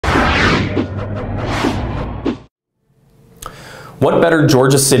What better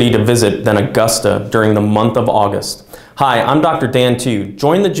Georgia city to visit than Augusta during the month of August? Hi, I'm DrDanTew.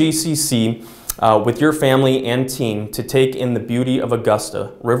 Join the GCC with your family and team to take in the beauty of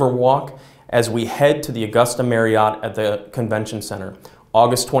Augusta Riverwalk as we head to the Augusta Marriott at the Convention Center,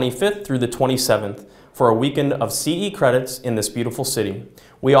 August 25th through the 27th, for a weekend of CE credits in this beautiful city.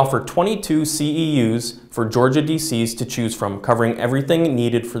 We offer 22 CEUs for Georgia DCs to choose from, covering everything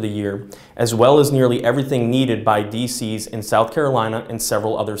needed for the year, as well as nearly everything needed by DCs in South Carolina and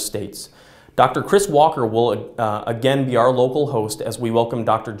several other states. Dr. Chris Walker will again be our local host as we welcome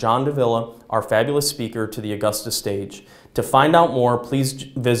Dr. John Davila, our fabulous speaker, to the Augusta stage. To find out more, please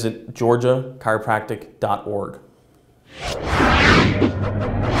visit georgiachiropractic.org.